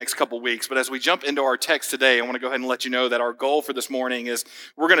couple weeks. But as we jump into our text today, I want to go ahead and let you know that our goal for this morning is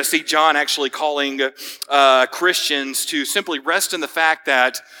we're going to see John actually calling Christians to simply rest in the fact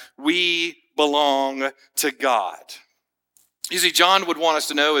that we belong to God. You see, John would want us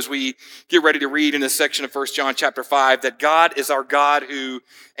to know as we get ready to read in this section of 1 John chapter 5 that God is our God who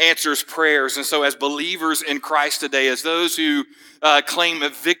answers prayers. And so as believers in Christ today, as those who claim a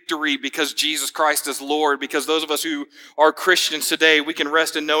victory because Jesus Christ is Lord, because those of us who are Christians today, we can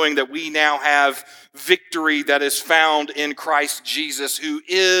rest in knowing that we now have victory that is found in Christ Jesus, who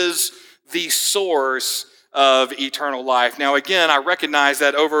is the source of eternal life. Now, again, I recognize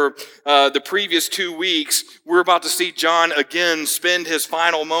that over the previous 2 weeks, we're about to see John again spend his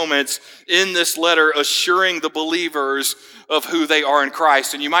final moments in this letter assuring the believers of who they are in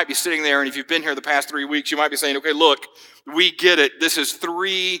Christ. And you might be sitting there, and if you've been here the past 3 weeks, you might be saying, okay, look, we get it. This is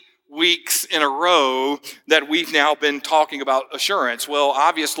 3 weeks in a row that we've now been talking about assurance. Well,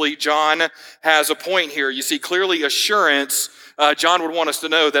 obviously, John has a point here. You see, clearly assurance, John would want us to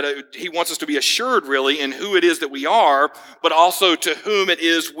know that he wants us to be assured, really, in who it is that we are, but also to whom it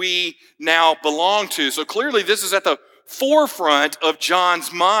is we now belong to. So clearly, this is at the forefront of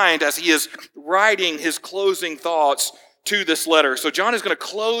John's mind as he is writing his closing thoughts to this letter. So John is going to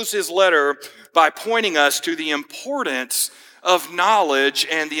close his letter by pointing us to the importance of knowledge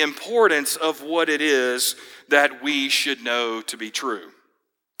and the importance of what it is that we should know to be true.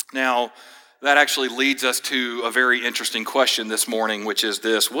 Now, that actually leads us to a very interesting question this morning, which is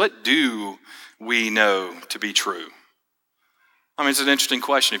this: what do we know to be true? I mean, it's an interesting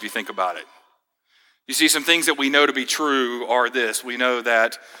question if you think about it. You see, some things that we know to be true are this. We know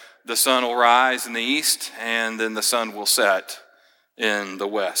that the sun will rise in the east, and then the sun will set in the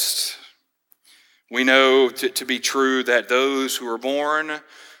west. We know to be true that those who are born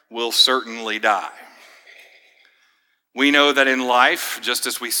will certainly die. We know that in life, just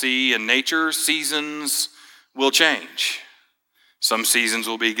as we see in nature, seasons will change. Some seasons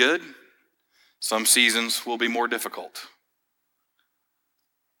will be good. Some seasons will be more difficult.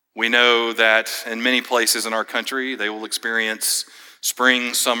 We know that in many places in our country, they will experience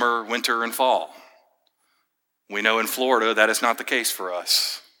spring, summer, winter, and fall. We know in Florida that is not the case for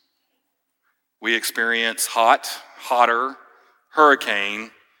us. We experience hot, hotter,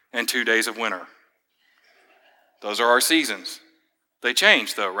 hurricane, and 2 days of winter. Those are our seasons. They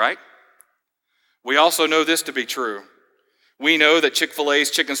change though, right? We also know this to be true. We know that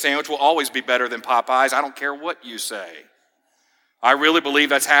Chick-fil-A's chicken sandwich will always be better than Popeyes. I don't care what you say. I really believe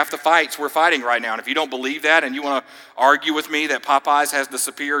that's half the fights we're fighting right now. And if you don't believe that and you want to argue with me that Popeyes has the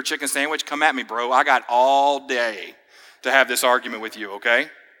superior chicken sandwich, come at me, bro. I got all day to have this argument with you, okay?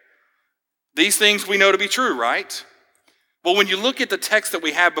 These things we know to be true, right? Well, when you look at the text that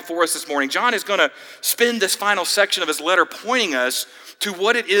we have before us this morning, John is going to spend this final section of his letter pointing us to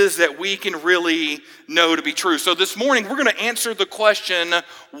what it is that we can really know to be true. So this morning, we're going to answer the question,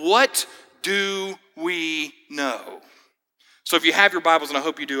 what do we know? So if you have your Bibles, and I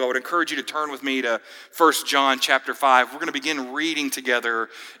hope you do, I would encourage you to turn with me to 1 John chapter 5. We're going to begin reading together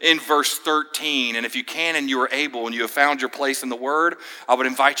in verse 13. And if you can and you are able and you have found your place in the Word, I would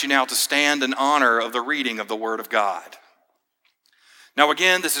invite you now to stand in honor of the reading of the Word of God. Now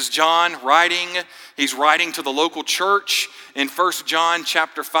again, this is John writing. He's writing to the local church in 1 John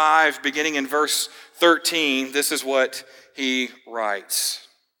chapter 5, beginning in verse 13. This is what he writes.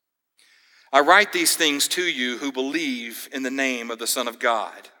 I write these things to you who believe in the name of the Son of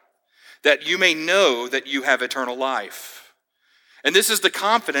God, that you may know that you have eternal life. And this is the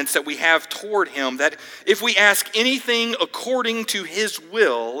confidence that we have toward him, that if we ask anything according to his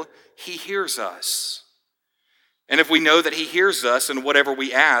will, he hears us. And if we know that he hears us in whatever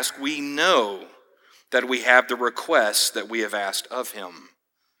we ask, we know that we have the requests that we have asked of him.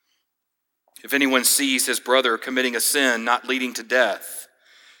 If anyone sees his brother committing a sin not leading to death,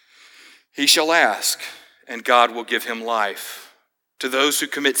 he shall ask, and God will give him life. To those who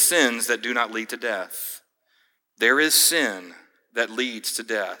commit sins that do not lead to death, there is sin that leads to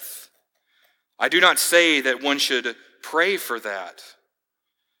death. I do not say that one should pray for that.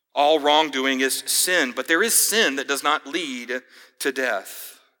 All wrongdoing is sin, but there is sin that does not lead to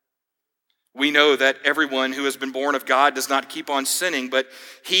death. We know that everyone who has been born of God does not keep on sinning, but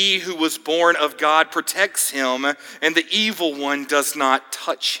he who was born of God protects him, and the evil one does not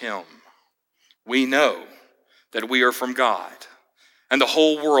touch him. We know that we are from God, and the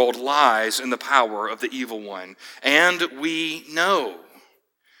whole world lies in the power of the evil one. And we know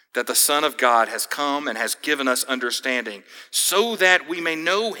that the Son of God has come and has given us understanding, so that we may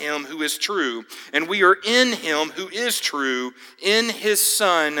know him who is true, and we are in him who is true, in his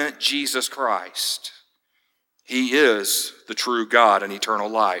Son, Jesus Christ. He is the true God and eternal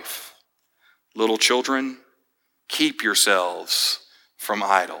life. Little children, keep yourselves from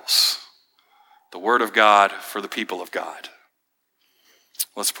idols. The word of God for the people of God.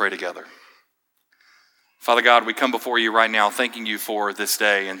 Let's pray together. Father God, we come before you right now thanking you for this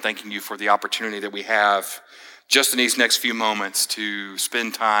day and thanking you for the opportunity that we have just in these next few moments to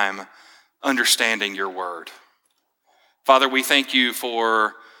spend time understanding your word. Father, we thank you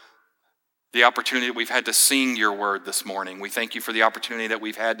for the opportunity that we've had to sing your word this morning. We thank you for the opportunity that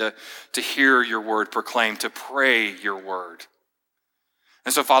we've had to hear your word proclaimed, to pray your word.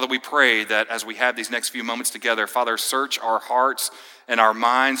 And so, Father, we pray that as we have these next few moments together, Father, search our hearts and our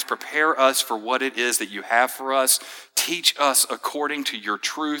minds. Prepare us for what it is that you have for us. Teach us according to your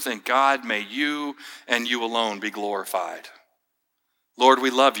truth. And God, may you and you alone be glorified. Lord,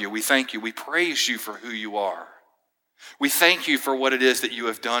 we love you. We thank you. We praise you for who you are. We thank you for what it is that you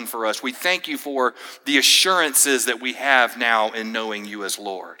have done for us. We thank you for the assurances that we have now in knowing you as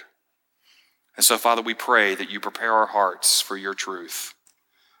Lord. And so, Father, we pray that you prepare our hearts for your truth.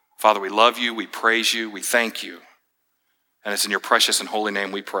 Father, we love you, we praise you, we thank you. And it's in your precious and holy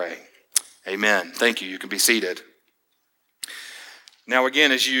name we pray. Amen. Thank you. You can be seated. Now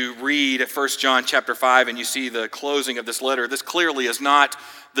again, as you read 1 John chapter 5 and you see the closing of this letter, this clearly is not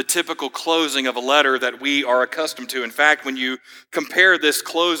the typical closing of a letter that we are accustomed to. In fact, when you compare this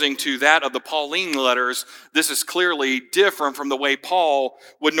closing to that of the Pauline letters, this is clearly different from the way Paul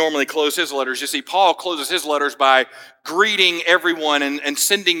would normally close his letters. You see, Paul closes his letters by greeting everyone and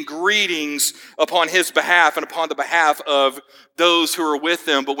sending greetings upon his behalf and upon the behalf of those who are with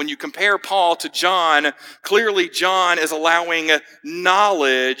them. But when you compare Paul to John, clearly John is allowing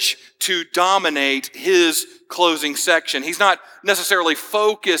knowledge to dominate his closing section. He's not necessarily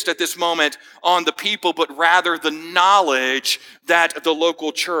focused at this moment on the people, but rather the knowledge that the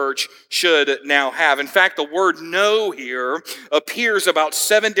local church should now have. In fact, the word know here appears about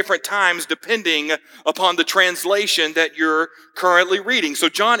 7 different times depending upon the translation that you're currently reading. So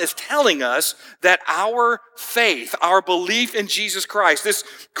John is telling us that our faith, our belief in Jesus Christ, this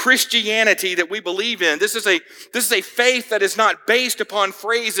Christianity that we believe in, this is a faith that is not based upon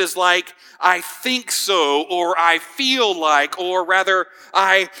phrases like I think so, or I feel like, or rather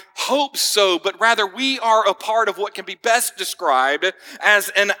I hope so, but rather we are a part of what can be best described as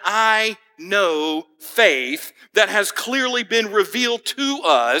an I know faith that has clearly been revealed to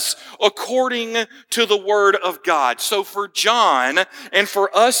us according to the Word of God. So for John and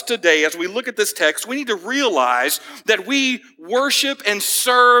for us today, as we look at this text, we need to realize that we worship and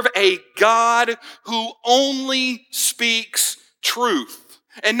serve a God who only speaks truth.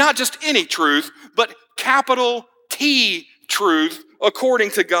 And not just any truth, but capital T truth, according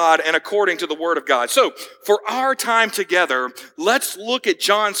to God and according to the Word of God. So, for our time together, let's look at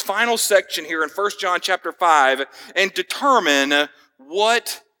John's final section here in 1 John chapter 5 and determine,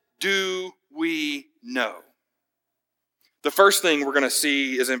 what do we know? The first thing we're going to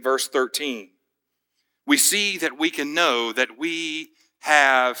see is in verse 13. We see that we can know that we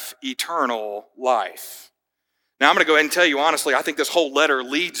have eternal life. Now, I'm going to go ahead and tell you honestly, I think this whole letter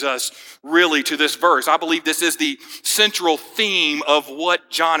leads us really to this verse. I believe this is the central theme of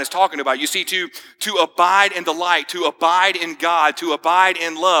what John is talking about. You see, to abide in the light, to abide in God, to abide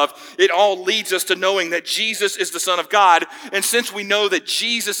in love, it all leads us to knowing that Jesus is the Son of God. And since we know that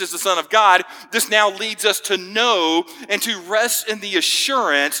Jesus is the Son of God, this now leads us to know and to rest in the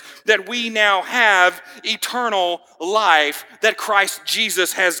assurance that we now have eternal life that Christ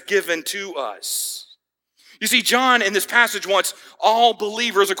Jesus has given to us. You see, John in this passage wants all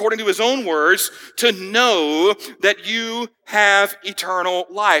believers, according to his own words, to know that you have eternal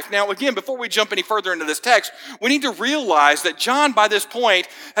life. Now, again, before we jump any further into this text, we need to realize that John, by this point,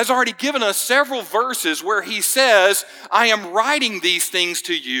 has already given us several verses where he says, I am writing these things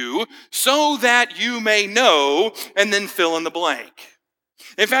to you so that you may know, and then fill in the blank.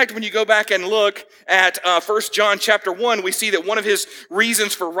 In fact, when you go back and look at 1 John chapter 1, we see that one of his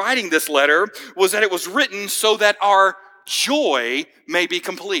reasons for writing this letter was that it was written so that our joy may be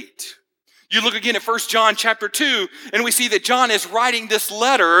complete. You look again at 1 John chapter 2, and we see that John is writing this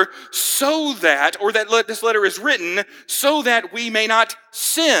letter so that, this letter is written so that we may not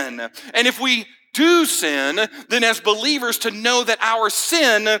sin. And if we do sin, then as believers to know that our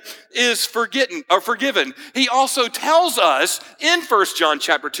sin is forgiven. He also tells us in 1 John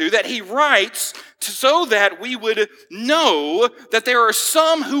chapter 2 that he writes so that we would know that there are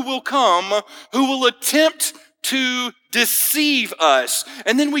some who will come who will attempt to deceive us.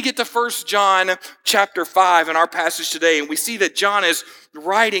 And then we get to 1 John chapter 5 in our passage today, and we see that John is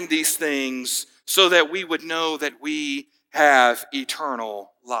writing these things so that we would know that we have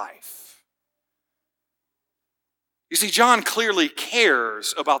eternal life. You see, John clearly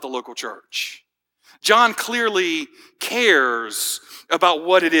cares about the local church. John clearly cares about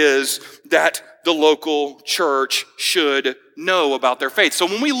what it is that the local church should know about their faith. So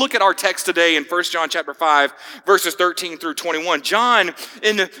when we look at our text today in 1 John chapter 5, verses 13 through 21, John,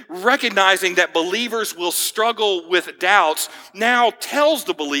 in recognizing that believers will struggle with doubts, now tells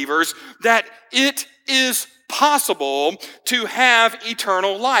the believers that it is possible to have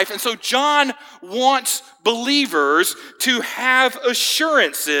eternal life. And so John wants believers to have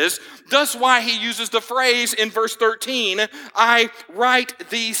assurances. That's why he uses the phrase in verse 13, I write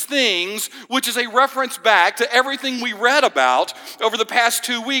these things, which is a reference back to everything we read about over the past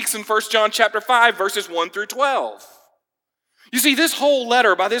 2 weeks in 1 John chapter 5, verses 1 through 12. You see, this whole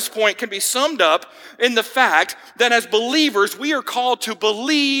letter by this point can be summed up in the fact that as believers, we are called to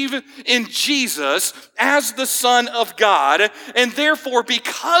believe in Jesus as the Son of God. And therefore,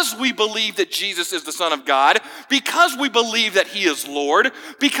 because we believe that Jesus is the Son of God, because we believe that He is Lord,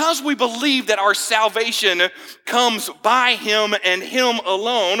 because we believe that our salvation comes by Him and Him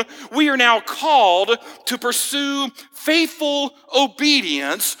alone, we are now called to pursue faithful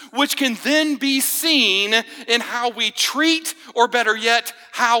obedience, which can then be seen in how we treat, or better yet,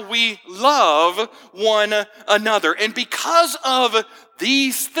 how we love one another. And because of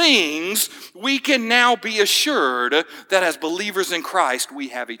these things, we can now be assured that as believers in Christ, we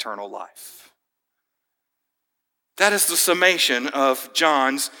have eternal life. That is the summation of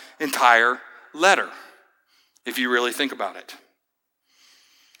John's entire letter, if you really think about it.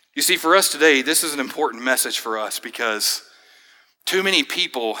 You see, for us today, this is an important message for us because too many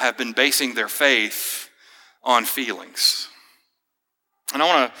people have been basing their faith on feelings. And I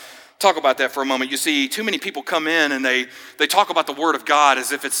want to talk about that for a moment. You see, too many people come in and they talk about the Word of God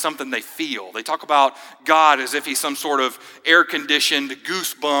as if it's something they feel. They talk about God as if He's some sort of air-conditioned,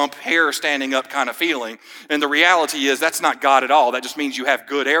 goosebump, hair standing up kind of feeling. And the reality is that's not God at all. That just means you have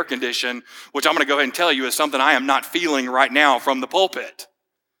good air condition, which I'm going to go ahead and tell you is something I am not feeling right now from the pulpit.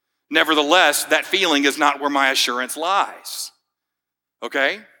 Nevertheless, that feeling is not where my assurance lies.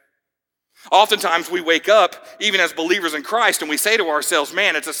 Okay? Oftentimes we wake up, even as believers in Christ, and we say to ourselves,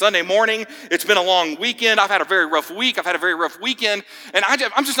 man, it's a Sunday morning, it's been a long weekend, I've had a very rough week, I've had a very rough weekend, and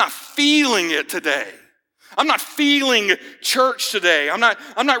I'm just not feeling it today. I'm not feeling church today. I'm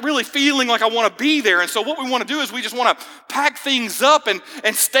not really feeling like I want to be there. And so what we want to do is we just want to pack things up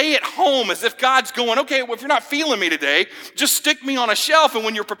and stay at home as if God's going, okay, well, if you're not feeling me today, just stick me on a shelf, and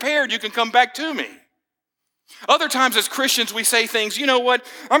when you're prepared, you can come back to me. Other times as Christians, we say things, you know what,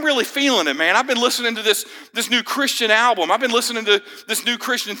 I'm really feeling it, man. I've been listening to this new Christian album. I've been listening to this new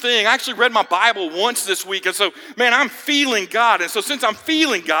Christian thing. I actually read my Bible once this week, and so, man, I'm feeling God. And so since I'm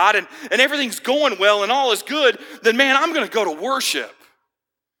feeling God and everything's going well and all is good, then, man, I'm going to go to worship.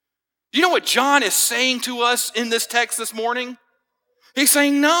 You know what John is saying to us in this text this morning? He's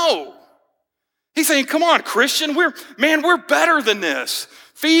saying no. He's saying, come on, Christian, we're better than this.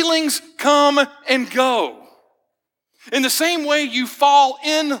 Feelings come and go. In the same way you fall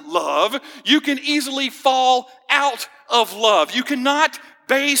in love, you can easily fall out of love. You cannot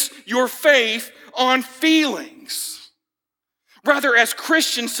base your faith on feelings. Rather, as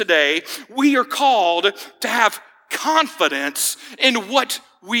Christians today, we are called to have confidence in what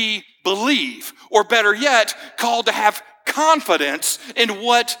we believe, or better yet, called to have confidence in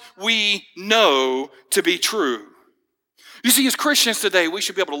what we know to be true. You see, as Christians today, we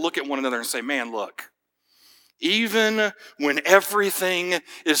should be able to look at one another and say, man, look, even when everything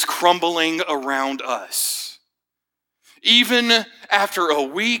is crumbling around us, even after a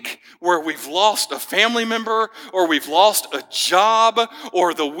week where we've lost a family member, or we've lost a job,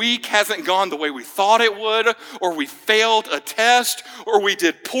 or the week hasn't gone the way we thought it would, or we failed a test, or we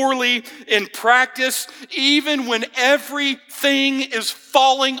did poorly in practice, even when everything is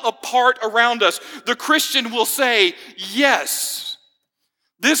falling apart around us, the Christian will say, yes,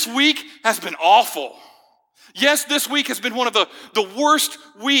 this week has been awful. Yes, this week has been one of the worst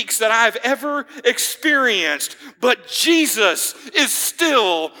weeks that I've ever experienced, but Jesus is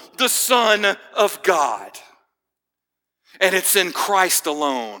still the Son of God. And it's in Christ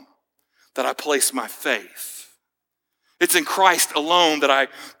alone that I place my faith. It's in Christ alone that I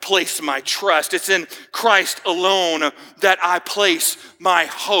place my trust. It's in Christ alone that I place my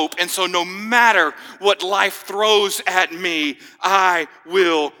hope. And so no matter what life throws at me, I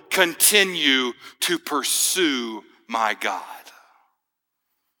will continue to pursue my God.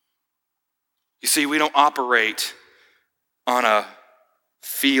 You see, we don't operate on a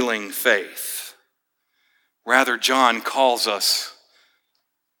feeling faith. Rather, John calls us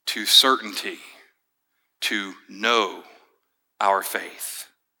to certainty, to know our faith.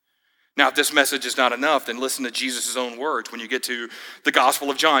 Now, if this message is not enough, then listen to Jesus' own words. When you get to the Gospel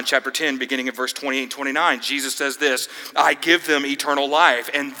of John, chapter 10, beginning at verse 28 and 29, Jesus says this, I give them eternal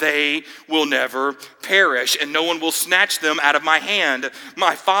life, and they will never perish, and no one will snatch them out of my hand.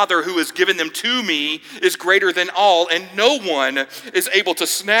 My Father who has given them to me is greater than all, and no one is able to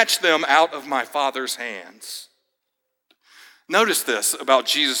snatch them out of my Father's hands. Notice this about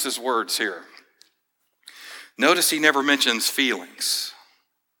Jesus' words here. Notice he never mentions feelings.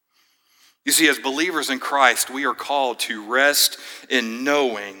 You see, as believers in Christ, we are called to rest in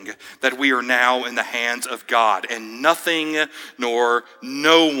knowing that we are now in the hands of God, and nothing nor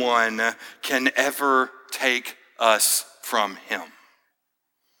no one can ever take us from him.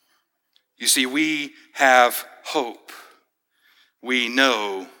 You see, we have hope. We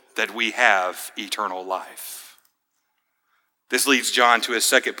know that we have eternal life. This leads John to his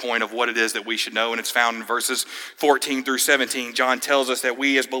second point of what it is that we should know, and it's found in verses 14 through 17. John tells us that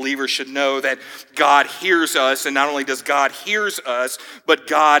we as believers should know that God hears us, and not only does God hears us, but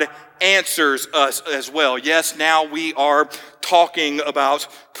God answers us as well. Yes, now we are talking about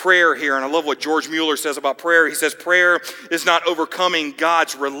prayer here, and I love what George Mueller says about prayer. He says, prayer is not overcoming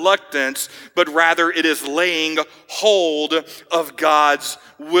God's reluctance, but rather it is laying hold of God's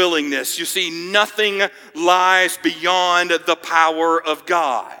willingness. You see, nothing lies beyond the power of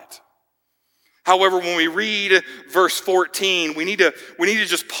God. However, when we read verse 14, we need to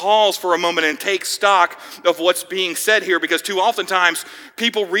just pause for a moment and take stock of what's being said here, because too oftentimes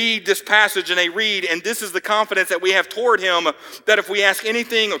people read this passage and they read, and this is the confidence that we have toward him, that if we ask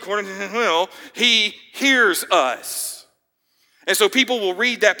anything according to his will, he hears us. And so people will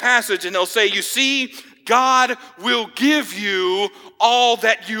read that passage and they'll say, you see, God will give you all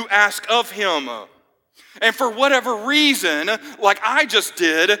that you ask of him. And for whatever reason, like I just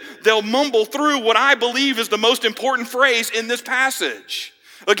did, they'll mumble through what I believe is the most important phrase in this passage.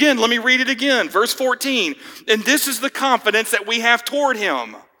 Again, let me read it again. Verse 14. And this is the confidence that we have toward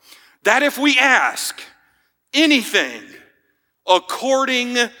him, that if we ask anything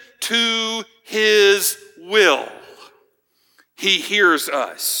according to his will, he hears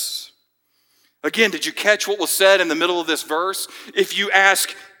us. Again, did you catch what was said in the middle of this verse? If you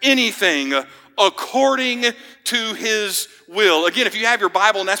ask anything according to his will. Again, if you have your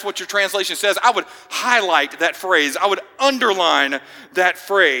Bible and that's what your translation says, I would highlight that phrase. I would underline that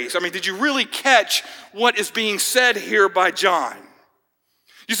phrase. I mean, did you really catch what is being said here by John?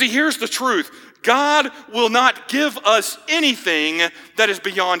 You see, here's the truth. God will not give us anything that is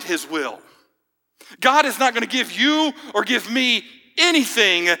beyond his will. God is not going to give you or give me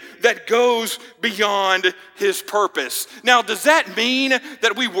anything that goes beyond his purpose. Now, does that mean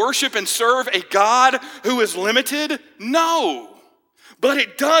that we worship and serve a God who is limited? No. But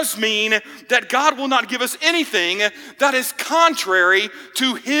it does mean that God will not give us anything that is contrary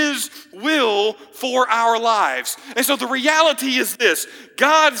to his will for our lives. And so the reality is this: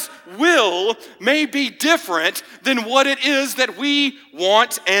 God's will may be different than what it is that we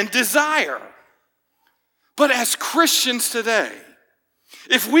want and desire. But as Christians today,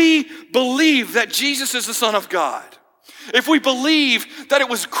 if we believe that Jesus is the Son of God, if we believe that it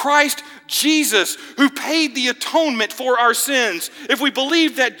was Christ Jesus who paid the atonement for our sins, if we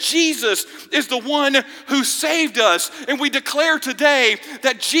believe that Jesus is the one who saved us, and we declare today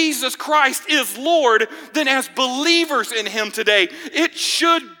that Jesus Christ is Lord, then as believers in him today, it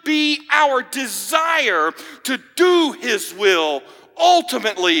should be our desire to do his will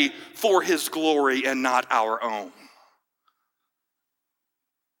ultimately for his glory and not our own.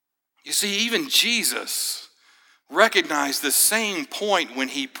 You see, even Jesus recognized the same point when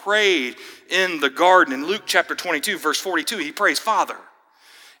he prayed in the garden. In Luke chapter 22, verse 42, he prays, Father,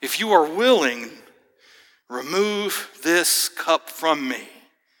 if you are willing, remove this cup from me.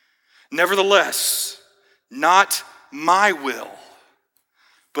 Nevertheless, not my will,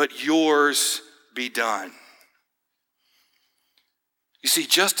 but yours be done. You see,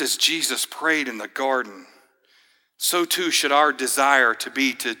 just as Jesus prayed in the garden, so too should our desire to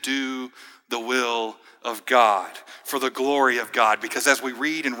be to do the will of God, for the glory of God. Because as we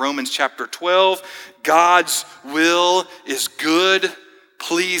read in Romans chapter 12, God's will is good,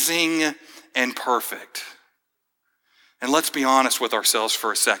 pleasing, and perfect. And let's be honest with ourselves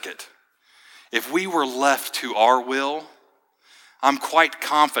for a second. If we were left to our will, I'm quite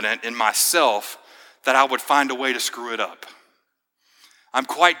confident in myself that I would find a way to screw it up. I'm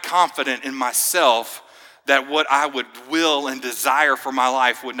quite confident in myself that what I would will and desire for my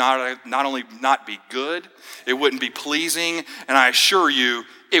life would not only not be good, it wouldn't be pleasing, and I assure you,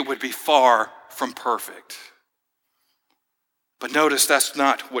 it would be far from perfect. But notice that's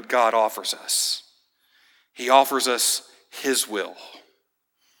not what God offers us. He offers us his will.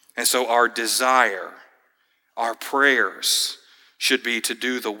 And so our desire, our prayers should be to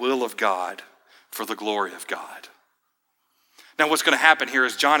do the will of God for the glory of God. Now, what's going to happen here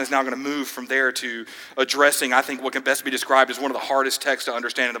is John is now going to move from there to addressing, I think, what can best be described as one of the hardest texts to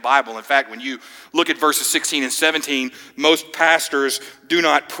understand in the Bible. In fact, when you look at verses 16 and 17, most pastors do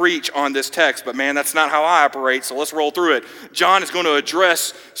not preach on this text, but man, that's not how I operate, so let's roll through it. John is going to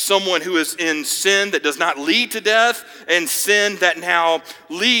address someone who is in sin that does not lead to death and sin that now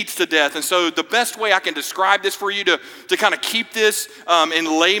leads to death. And so the best way I can describe this for you to kind of keep this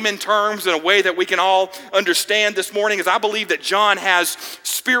in layman terms in a way that we can all understand this morning is I believe that John has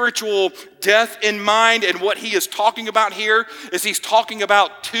spiritual death in mind, and what he is talking about here is he's talking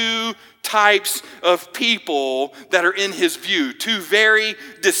about two types of people that are in his view, two very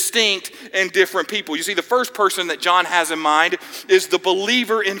distinct and different people. You see, the first person that John has in mind is the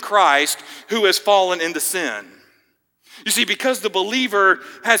believer in Christ who has fallen into sin. You see, because the believer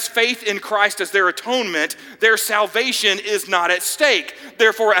has faith in Christ as their atonement, their salvation is not at stake.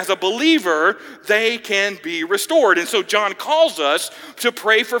 Therefore, as a believer, they can be restored. And so John calls us to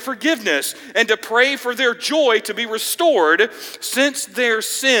pray for forgiveness and to pray for their joy to be restored, since their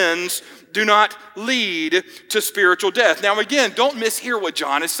sins do not lead to spiritual death. Now again, don't mishear what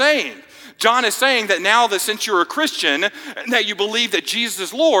John is saying. John is saying that now that since you're a Christian, that you believe that Jesus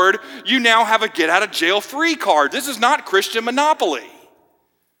is Lord, you now have a get-out-of-jail-free card. This is not Christian monopoly.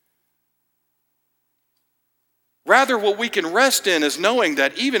 Rather, what we can rest in is knowing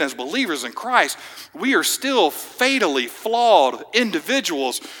that even as believers in Christ, we are still fatally flawed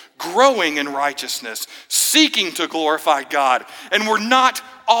individuals growing in righteousness, seeking to glorify God, and we're not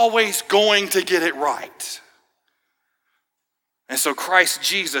always going to get it right. And so Christ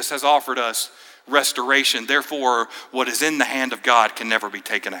Jesus has offered us restoration. Therefore, what is in the hand of God can never be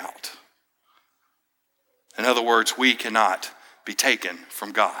taken out. In other words, we cannot be taken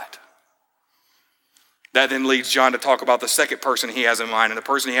from God. That then leads John to talk about the second person he has in mind. And the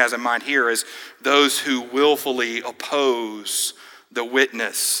person he has in mind here is those who willfully oppose the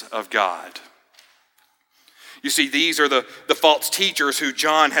witness of God. You see, these are the false teachers who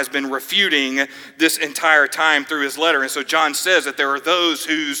John has been refuting this entire time through his letter. And so John says that there are those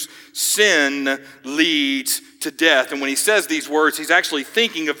whose sin leads to death. And when he says these words, he's actually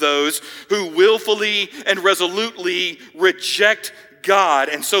thinking of those who willfully and resolutely reject God.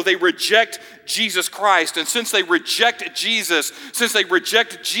 And so they reject Jesus Christ. And since they reject Jesus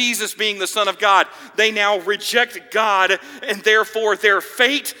being the Son of God, they now reject God, and therefore their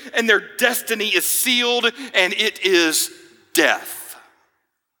fate and their destiny is sealed, and it is death.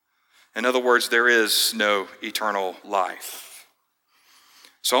 In other words, there is no eternal life.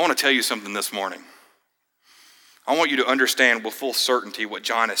 So I want to tell you something this morning. I want you to understand with full certainty what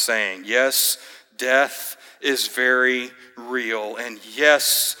John is saying. Yes, death is very real, and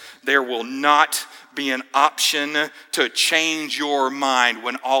yes, there will not be an option to change your mind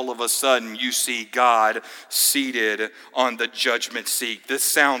when all of a sudden you see God seated on the judgment seat. This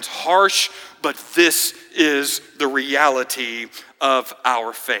sounds harsh, but this is the reality of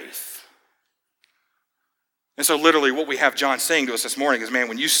our faith. And so literally what we have John saying to us this morning is, man,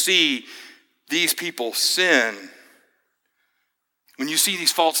 when you see these people sin, when you see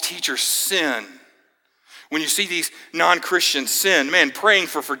these false teachers sin, when you see these non-Christians sin, man, praying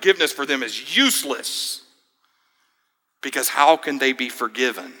for forgiveness for them is useless. Because how can they be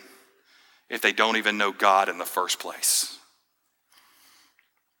forgiven if they don't even know God in the first place?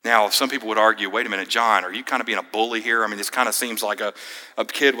 Now, some people would argue, wait a minute, John, are you kind of being a bully here? I mean, this kind of seems like a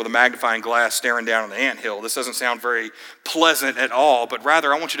kid with a magnifying glass staring down an anthill. This doesn't sound very pleasant at all, but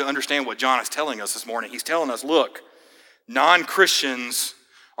rather I want you to understand what John is telling us this morning. He's telling us, look, non-Christians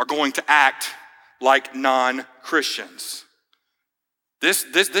are going to act like non-Christians.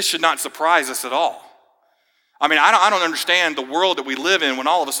 This should not surprise us at all. I mean, I don't understand the world that we live in when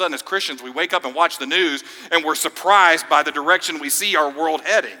all of a sudden as Christians we wake up and watch the news and we're surprised by the direction we see our world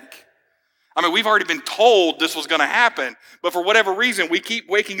heading. I mean, we've already been told this was going to happen, but for whatever reason, we keep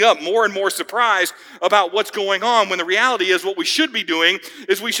waking up more and more surprised about what's going on, when the reality is what we should be doing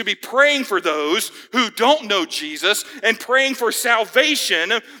is we should be praying for those who don't know Jesus and praying for salvation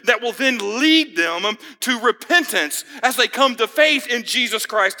that will then lead them to repentance as they come to faith in Jesus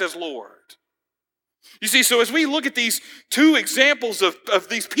Christ as Lord. You see, so as we look at these two examples of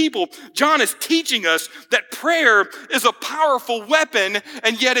these people, John is teaching us that prayer is a powerful weapon,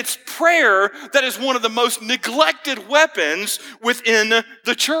 and yet it's prayer that is one of the most neglected weapons within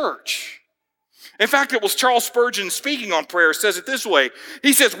the church. In fact, it was Charles Spurgeon speaking on prayer says it this way.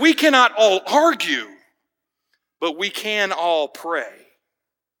 He says, we cannot all argue, but we can all pray.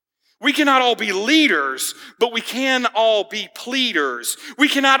 We cannot all be leaders, but we can all be pleaders. We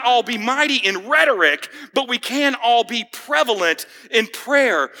cannot all be mighty in rhetoric, but we can all be prevalent in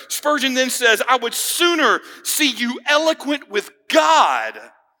prayer. Spurgeon then says, I would sooner see you eloquent with God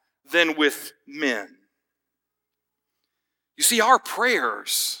than with men. You see, our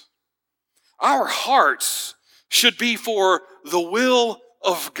prayers, our hearts should be for the will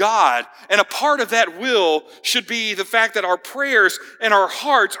of God. And a part of that will should be the fact that our prayers and our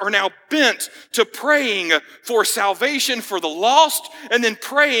hearts are now bent to praying for salvation for the lost and then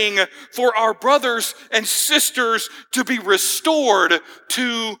praying for our brothers and sisters to be restored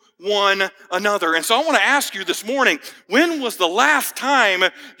to one another. And so I want to ask you this morning, when was the last time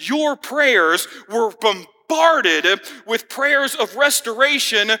your prayers were bombarded with prayers of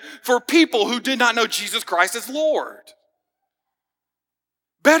restoration for people who did not know Jesus Christ as Lord?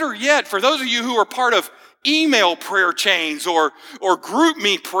 Better yet, for those of you who are part of email prayer chains or group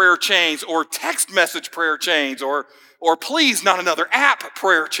me prayer chains or text message prayer chains or please not another app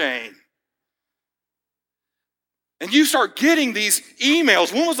prayer chain. And you start getting these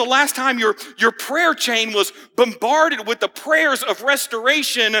emails. When was the last time your prayer chain was bombarded with the prayers of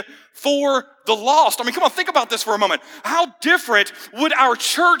restoration for the lost? I mean, come on, think about this for a moment. How different would our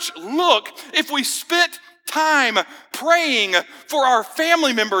church look if we spent time praying for our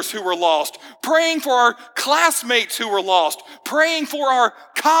family members who were lost, praying for our classmates who were lost, praying for our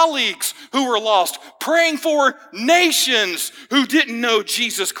colleagues who were lost, praying for nations who didn't know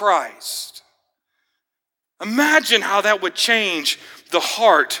Jesus Christ? Imagine how that would change the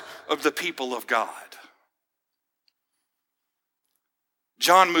heart of the people of God.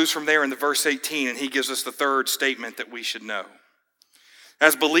 John moves from there into verse 18, and he gives us the third statement that we should know.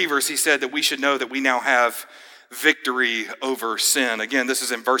 As believers, he said that we should know that we now have victory over sin. Again, this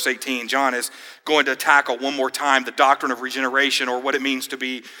is in verse 18. John is going to tackle one more time the doctrine of regeneration, or what it means to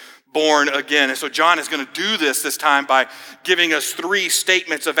be born again. And so John is going to do this time by giving us three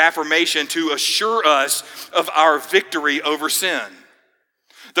statements of affirmation to assure us of our victory over sin.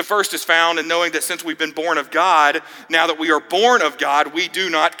 The first is found in knowing that since we've been born of God, now that we are born of God, we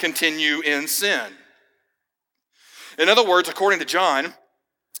do not continue in sin. In other words, according to John,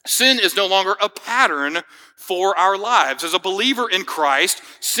 sin is no longer a pattern for our lives. As a believer in Christ,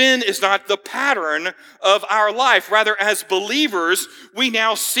 sin is not the pattern of our life. Rather, as believers, we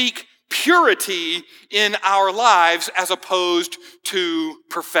now seek purity in our lives as opposed to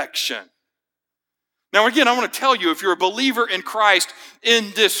perfection. Now, again, I want to tell you, if you're a believer in Christ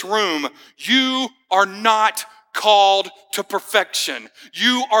in this room, you are not called to perfection.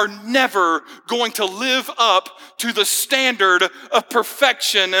 You are never going to live up to the standard of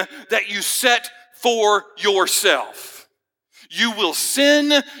perfection that you set for yourself. You will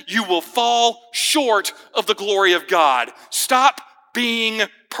sin, you will fall short of the glory of God. Stop being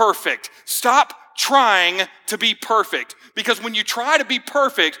perfect. Stop trying to be perfect. Because when you try to be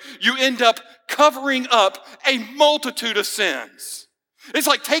perfect, you end up covering up a multitude of sins. It's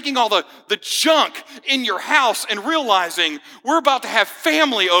like taking all the junk in your house and realizing we're about to have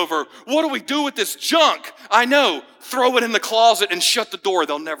family over. What do we do with this junk? I know, throw it in the closet and shut the door.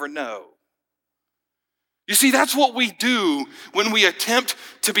 They'll never know. You see, that's what we do when we attempt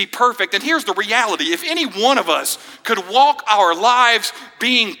to be perfect. And here's the reality. If any one of us could walk our lives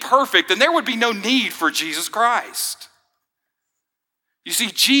being perfect, then there would be no need for Jesus Christ. You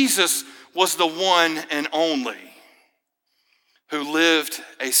see, Jesus was the one and only who lived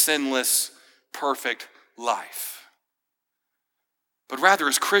a sinless, perfect life. But rather,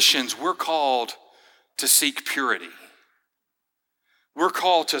 as Christians, we're called to seek purity. We're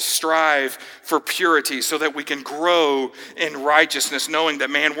called to strive for purity so that we can grow in righteousness, knowing that,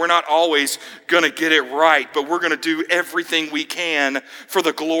 man, we're not always going to get it right, but we're going to do everything we can for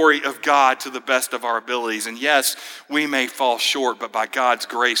the glory of God to the best of our abilities. And yes, we may fall short, but by God's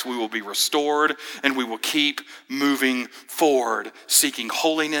grace, we will be restored and we will keep moving forward, seeking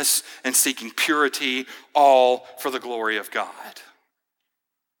holiness and seeking purity, all for the glory of God.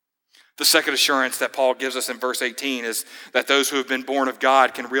 The second assurance that Paul gives us in verse 18 is that those who have been born of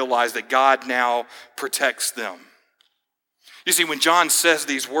God can realize that God now protects them. You see, when John says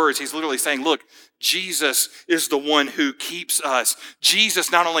these words, he's literally saying, look, Jesus is the one who keeps us.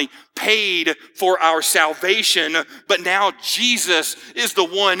 Jesus not only paid for our salvation, but now Jesus is the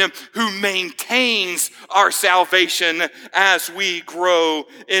one who maintains our salvation as we grow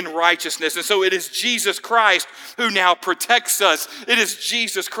in righteousness. And so it is Jesus Christ who now protects us. It is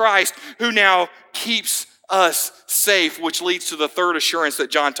Jesus Christ who now keeps us safe, which leads to the third assurance that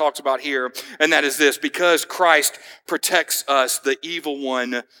John talks about here, and that is this: because Christ protects us, the evil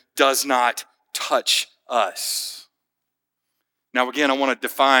one does not touch us. Now again, I want to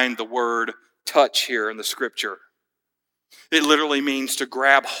define the word touch here in the scripture. It literally means to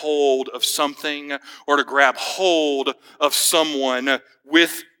grab hold of something or to grab hold of someone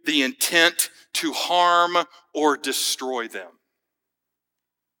with the intent to harm or destroy them.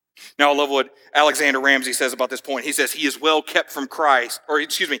 Now I love what Alexander Ramsey says about this point. He says, he is well kept from Christ,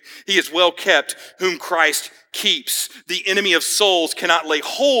 he is well kept whom Christ keeps. The enemy of souls cannot lay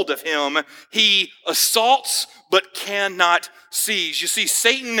hold of him. He assaults but cannot seize. You see,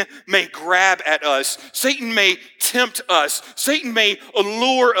 Satan may grab at us. Satan may tempt us. Satan may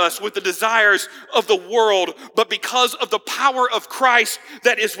allure us with the desires of the world. But because of the power of Christ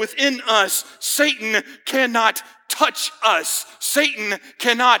that is within us, Satan cannot touch us. Satan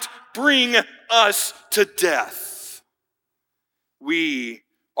cannot bring us to death. We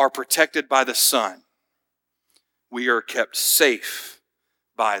are protected by the Son. We are kept safe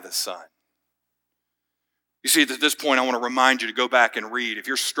by the Son. You see, at this point, I want to remind you to go back and read. If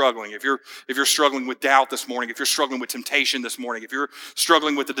you're struggling, if you're struggling with doubt this morning, if you're struggling with temptation this morning, if you're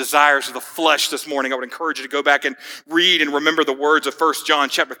struggling with the desires of the flesh this morning, I would encourage you to go back and read and remember the words of 1 John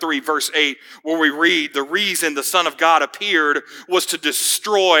chapter 3, verse 8, where we read, the reason the Son of God appeared was to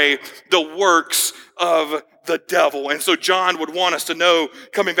destroy the works of the devil. And so John would want us to know,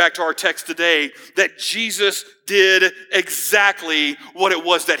 coming back to our text today, that Jesus did exactly what it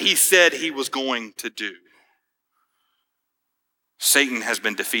was that he said he was going to do. Satan has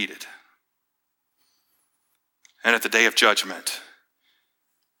been defeated. And at the day of judgment,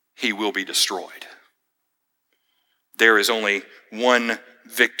 he will be destroyed. There is only one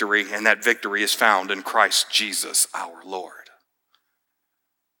victory, and that victory is found in Christ Jesus our Lord.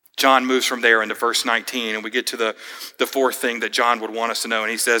 John moves from there into verse 19, and we get to the fourth thing that John would want us to know. And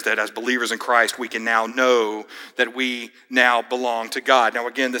he says that as believers in Christ, we can now know that we now belong to God. Now,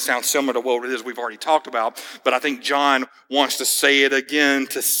 again, this sounds similar to what it is we've already talked about, but I think John wants to say it again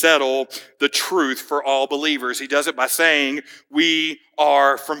to settle the truth for all believers. He does it by saying, we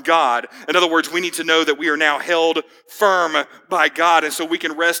are from God. In other words, we need to know that we are now held firm by God, and so we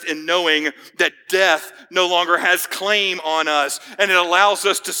can rest in knowing that death no longer has claim on us. And it allows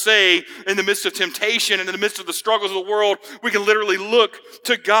us to say, in the midst of temptation and in the midst of the struggles of the world, we can literally look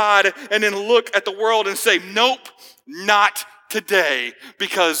to God and then look at the world and say, nope, not today,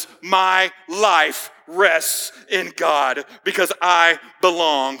 because my life rests in God, because I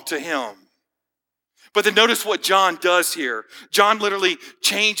belong to him. But then notice what John does here. John literally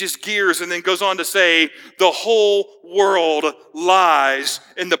changes gears and then goes on to say, the whole world lies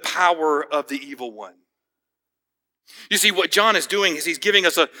in the power of the evil one. You see, what John is doing is he's giving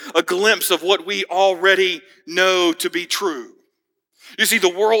us a glimpse of what we already know to be true. You see,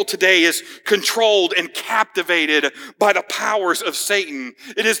 the world today is controlled and captivated by the powers of Satan.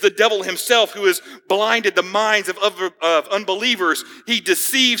 It is the devil himself who has blinded the minds of unbelievers. He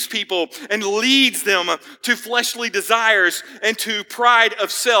deceives people and leads them to fleshly desires and to pride of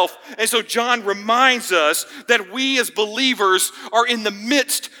self. And so John reminds us that we as believers are in the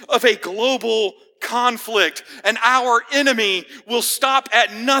midst of a global conflict, and our enemy will stop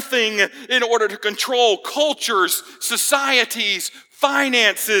at nothing in order to control cultures, societies,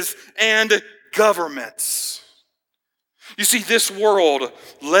 finances, and governments. You see, this world,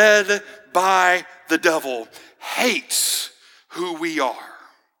 led by the devil, hates who we are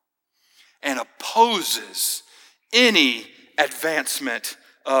and opposes any advancement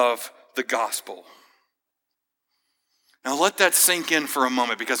of the gospel. Now let that sink in for a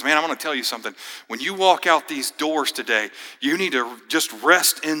moment, because man, I want to tell you something. When you walk out these doors today, you need to just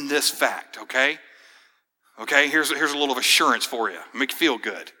rest in this fact, okay? Okay, here's a little assurance for you. Make you feel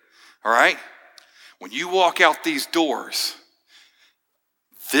good, all right? When you walk out these doors,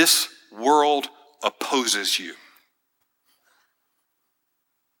 this world opposes you.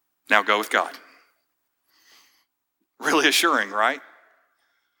 Now go with God. Really assuring, right?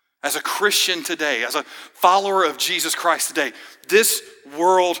 As a Christian today, as a follower of Jesus Christ today, this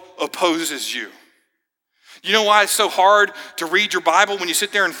world opposes you. You know why it's so hard to read your Bible when you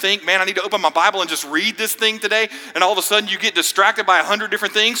sit there and think, man, I need to open my Bible and just read this thing today, and all of a sudden you get distracted by 100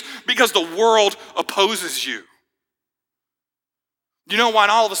 different things? Because the world opposes you. You know why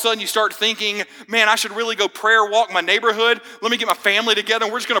all of a sudden you start thinking, man, I should really go prayer walk my neighborhood. Let me get my family together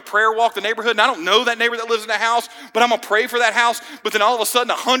and we're just going to prayer walk the neighborhood. And I don't know that neighbor that lives in that house, but I'm going to pray for that house. But then all of a sudden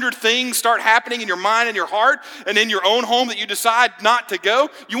 100 things start happening in your mind and your heart and in your own home that you decide not to go.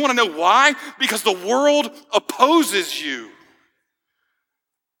 You want to know why? Because the world opposes you.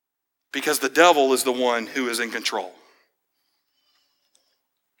 Because the devil is the one who is in control.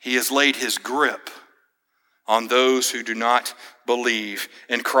 He has laid his grip on those who do not believe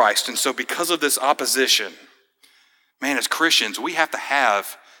in Christ. And so because of this opposition, man, as Christians, we have to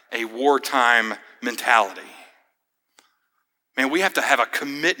have a wartime mentality. Man, we have to have a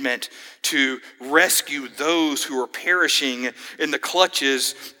commitment to rescue those who are perishing in the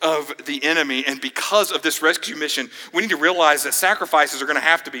clutches of the enemy. And because of this rescue mission, we need to realize that sacrifices are going to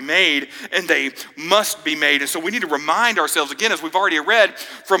have to be made, and they must be made. And so we need to remind ourselves, again, as we've already read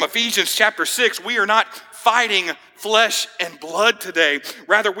from Ephesians chapter 6, we are not fighting flesh and blood today.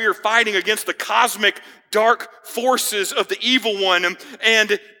 Rather, we are fighting against the cosmic dark forces of the evil one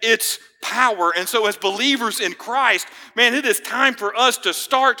and its power. And so as believers in Christ, man, it is time for us to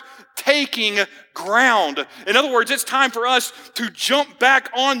start taking ground. In other words, it's time for us to jump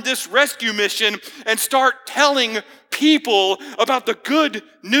back on this rescue mission and start telling people about the good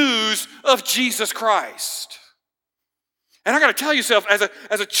news of Jesus Christ. And I got to tell you,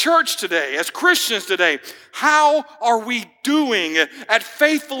 as a church today, as Christians today, how are we doing at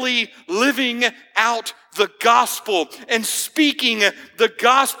faithfully living out the gospel and speaking the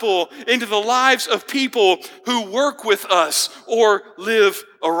gospel into the lives of people who work with us or live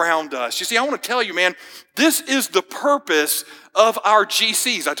around us? You see, I want to tell you, man, this is the purpose of our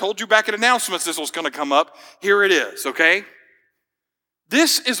GCs. I told you back at announcements this was going to come up. Here it is, okay?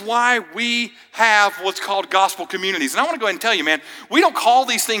 This is why we have what's called gospel communities. And I want to go ahead and tell you, man, we don't call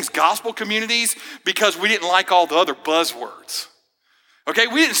these things gospel communities because we didn't like all the other buzzwords. Okay,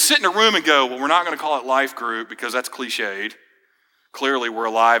 we didn't sit in a room and go, well, we're not going to call it life group because that's cliched. Clearly, we're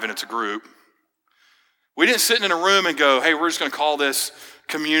alive and it's a group. We didn't sit in a room and go, hey, we're just going to call this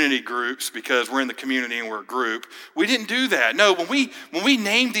community groups because we're in the community and we're a group. We didn't do that. No, when we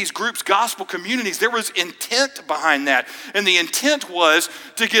named these groups gospel communities, there was intent behind that. And the intent was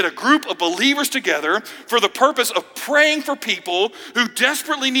to get a group of believers together for the purpose of praying for people who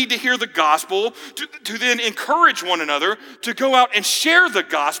desperately need to hear the gospel, to then encourage one another to go out and share the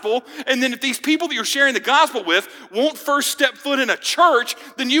gospel. And then if these people that you're sharing the gospel with won't first step foot in a church,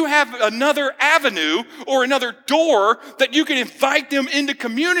 then you have another avenue or another door that you can invite them into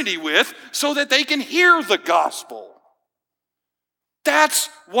community with so that they can hear the gospel.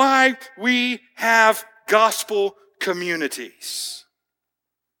 That's why we have gospel communities.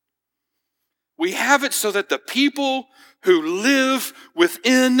 We have it so that the people who live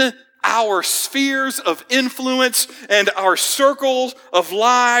within our spheres of influence and our circles of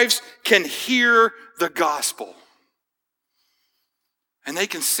lives can hear the gospel. And they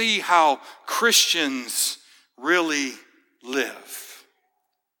can see how Christians really live.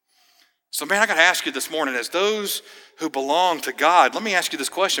 So, man, I got to ask you this morning, as those who belong to God, let me ask you this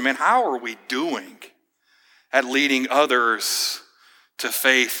question, man. How are we doing at leading others to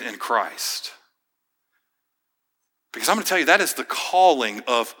faith in Christ? Because I'm going to tell you, that is the calling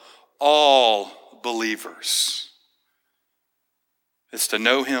of all believers. It's to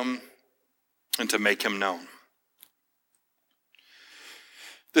know him and to make him known.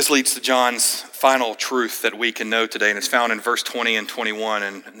 This leads to John's final truth that we can know today, and it's found in verse 20 and 21,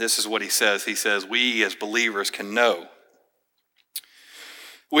 and this is what he says. He says, we as believers can know.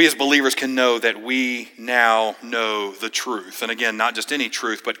 We as believers can know that we now know the truth. And again, not just any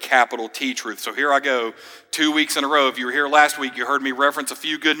truth, but capital T truth. So here I go, 2 weeks in a row. If you were here last week, you heard me reference A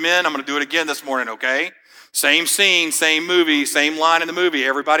Few Good Men. I'm going to do it again this morning, okay? Same scene, same movie, same line in the movie.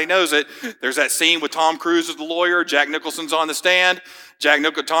 Everybody knows it. There's that scene with Tom Cruise as the lawyer. Jack Nicholson's on the stand.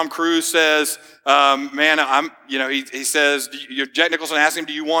 Tom Cruise says, he says, Jack Nicholson asks him,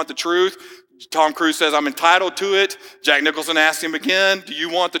 do you want the truth? Tom Cruise says, I'm entitled to it. Jack Nicholson asks him again, do you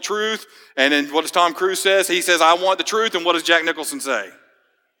want the truth? And then what does Tom Cruise say? He says, I want the truth. And what does Jack Nicholson say?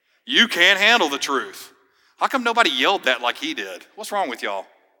 You can't handle the truth. How come nobody yelled that like he did? What's wrong with y'all?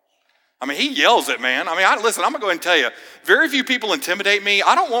 I mean, he yells it, man. I mean, listen, I'm going to go ahead and tell you, very few people intimidate me.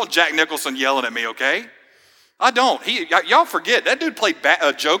 I don't want Jack Nicholson yelling at me, okay? I don't. Y'all forget, that dude played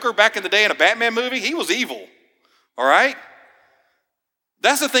Joker back in the day in a Batman movie. He was evil, all right?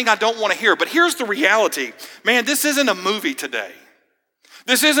 That's the thing I don't want to hear. But here's the reality. Man, this isn't a movie today.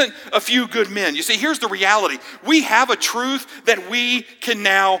 This isn't A Few Good Men. You see, here's the reality. We have a truth that we can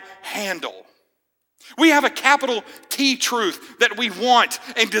now handle. We have a capital T truth that we want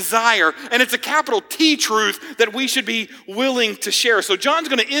and desire, and it's a capital T truth that we should be willing to share. So John's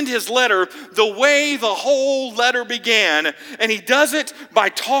going to end his letter the way the whole letter began, and he does it by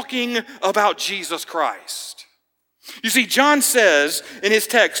talking about Jesus Christ. You see, John says in his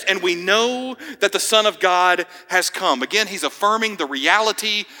text, and we know that the Son of God has come. Again, he's affirming the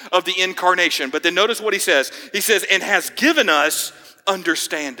reality of the incarnation. But then notice what he says. He says, and has given us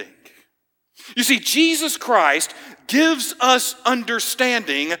understanding. You see, Jesus Christ gives us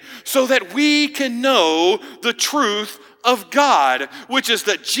understanding so that we can know the truth of God, which is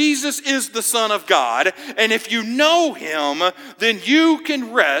that Jesus is the Son of God. And if you know him, then you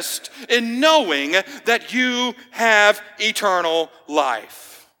can rest in knowing that you have eternal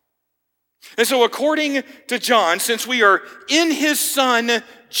life. And so according to John, since we are in his Son,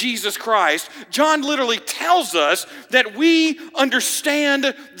 Jesus Christ, John literally tells us that we understand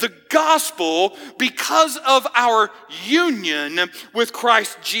the gospel because of our union with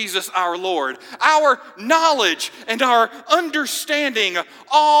Christ Jesus our Lord. Our knowledge and our understanding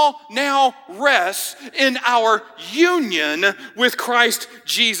all now rests in our union with Christ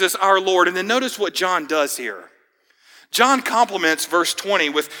Jesus our Lord. And then notice what John does here. John complements verse 20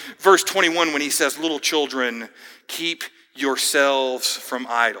 with verse 21 when he says, "Little children, keep yourselves from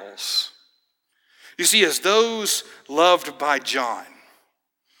idols." You see, as those loved by John,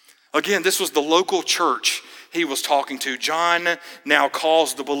 again, this was the local church he was talking to. John now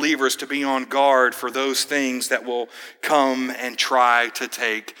calls the believers to be on guard for those things that will come and try to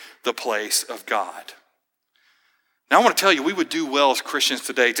take the place of God. Now, I want to tell you, we would do well as Christians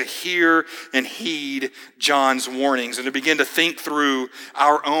today to hear and heed John's warnings and to begin to think through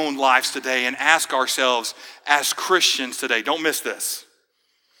our own lives today and ask ourselves as Christians today, don't miss this,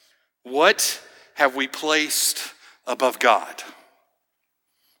 what have we placed above God?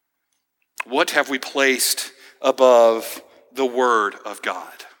 What have we placed above the Word of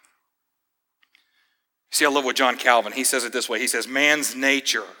God? See, I love what John Calvin, he says it this way. He says, man's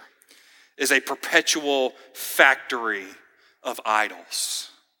nature is a perpetual factory of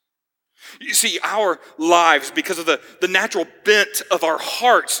idols. You see, our lives, because of the natural bent of our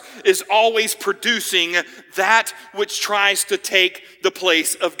hearts, is always producing that which tries to take the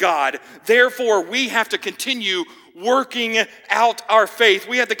place of God. Therefore, we have to continue working out our faith.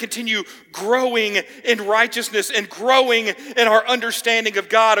 We have to continue growing in righteousness and growing in our understanding of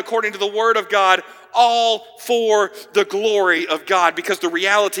God according to the Word of God, all for the glory of God. Because the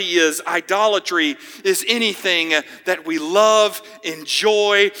reality is, idolatry is anything that we love,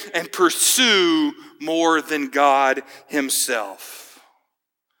 enjoy, and pursue more than God himself.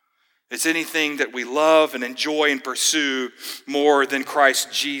 It's anything that we love and enjoy and pursue more than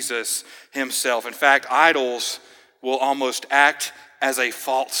Christ Jesus himself. In fact, idols will almost act as a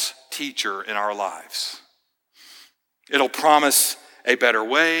false teacher in our lives. It'll promise a better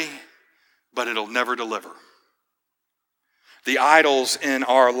way, but it'll never deliver. The idols in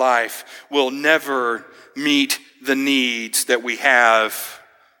our life will never meet the needs that we have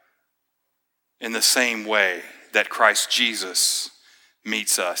in the same way that Christ Jesus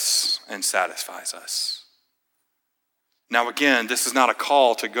meets us and satisfies us. Now again, this is not a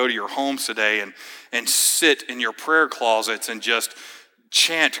call to go to your homes today and sit in your prayer closets and just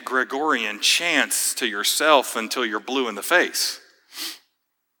chant Gregorian chants to yourself until you're blue in the face.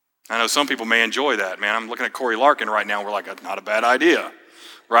 I know some people may enjoy that, man. I'm looking at Corey Larkin right now. We're like, that's not a bad idea.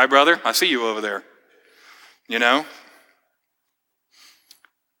 Right, brother? I see you over there. You know?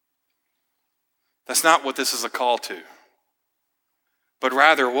 That's not what this is a call to. But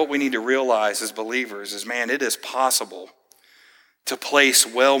rather, what we need to realize as believers is, man, it is possible to place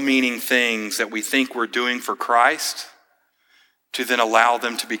well-meaning things that we think we're doing for Christ to then allow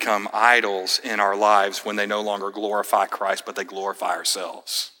them to become idols in our lives when they no longer glorify Christ, but they glorify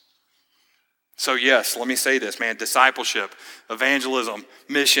ourselves. So yes, let me say this, man, discipleship, evangelism,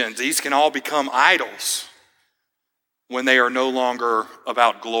 missions, these can all become idols when they are no longer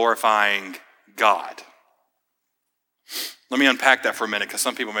about glorifying God. Let me unpack that for a minute, because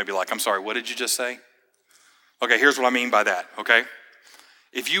some people may be like, I'm sorry, what did you just say? Okay, here's what I mean by that, okay?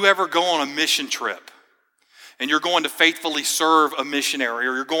 If you ever go on a mission trip and you're going to faithfully serve a missionary,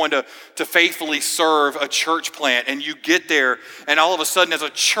 or you're going to faithfully serve a church plant, and you get there and all of a sudden as a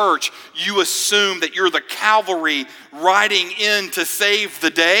church you assume that you're the cavalry riding in to save the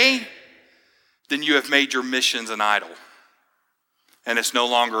day, then you have made your missions an idol. And it's no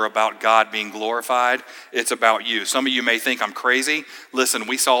longer about God being glorified, it's about you. Some of you may think I'm crazy. Listen,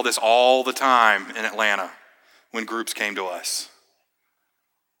 we saw this all the time in Atlanta when groups came to us.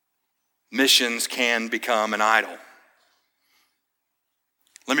 Missions can become an idol.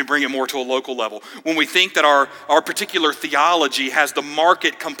 Let me bring it more to a local level. When we think that our particular theology has the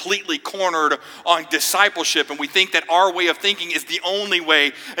market completely cornered on discipleship, and we think that our way of thinking is the only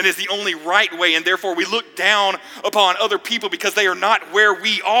way and is the only right way, and therefore we look down upon other people because they are not where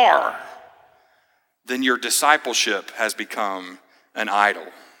we are, then your discipleship has become an idol.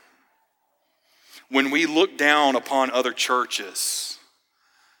 When we look down upon other churches,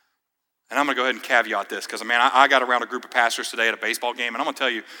 and I'm going to go ahead and caveat this because, man, I got around a group of pastors today at a baseball game, and I'm going to tell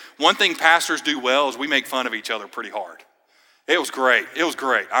you, one thing pastors do well is we make fun of each other pretty hard. It was great. It was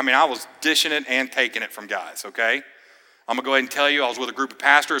great. I mean, I was dishing it and taking it from guys, okay? I'm going to go ahead and tell you, I was with a group of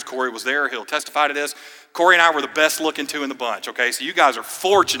pastors. Corey was there. He'll testify to this. Corey and I were the best looking two in the bunch, okay? So you guys are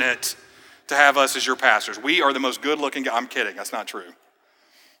fortunate to have us as your pastors. We are the most good looking guys. I'm kidding. That's not true.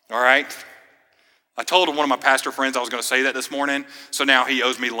 All right? I told one of my pastor friends I was going to say that this morning, so now he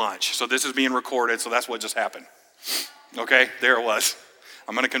owes me lunch. So this is being recorded, so that's what just happened. Okay? There it was.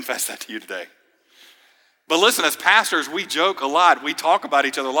 I'm going to confess that to you today. But listen, as pastors, we joke a lot. We talk about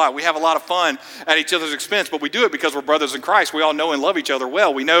each other a lot. We have a lot of fun at each other's expense, but we do it because we're brothers in Christ. We all know and love each other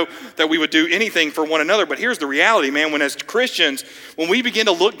well. We know that we would do anything for one another. But here's the reality, man. When as Christians, when we begin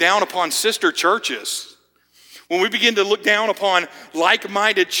to look down upon sister churches, when we begin to look down upon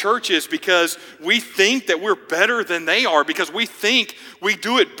like-minded churches because we think that we're better than they are, because we think we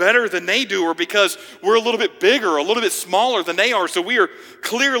do it better than they do, or because we're a little bit bigger, a little bit smaller than they are, so we are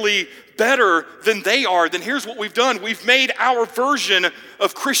clearly better than they are, then here's what we've done. We've made our version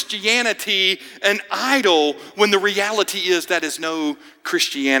of Christianity an idol when the reality is that is no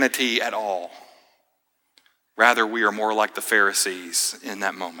Christianity at all. Rather, we are more like the Pharisees in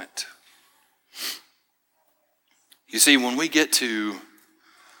that moment. You see, when we get to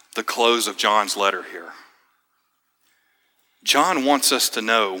the close of John's letter here, John wants us to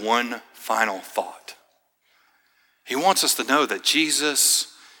know one final thought. He wants us to know that Jesus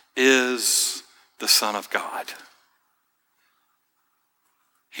is the Son of God.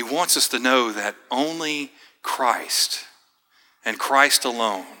 He wants us to know that only Christ and Christ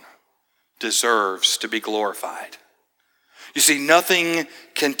alone deserves to be glorified. You see, nothing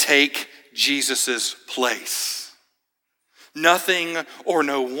can take Jesus' place. Nothing or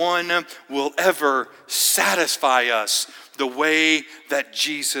no one will ever satisfy us the way that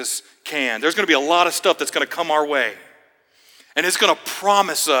Jesus can. There's going to be a lot of stuff that's going to come our way. And it's going to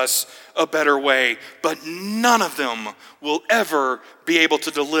promise us a better way. But none of them will ever be able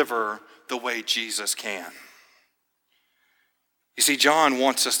to deliver the way Jesus can. You see, John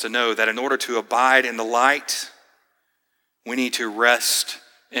wants us to know that in order to abide in the light, we need to rest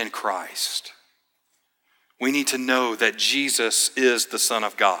in Christ. We need to know that Jesus is the Son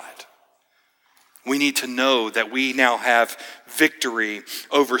of God. We need to know that we now have victory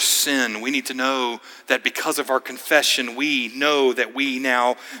over sin. We need to know that because of our confession, we know that we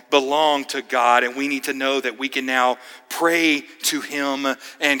now belong to God, and we need to know that we can now pray to Him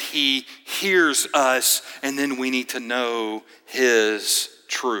and He hears us, and then we need to know His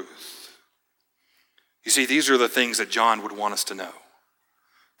truth. You see, these are the things that John would want us to know.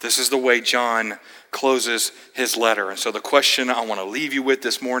 This is the way John closes his letter. And so the question I want to leave you with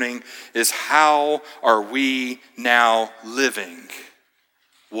this morning is, how are we now living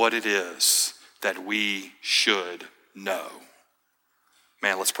what it is that we should know?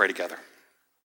 Man, let's pray together.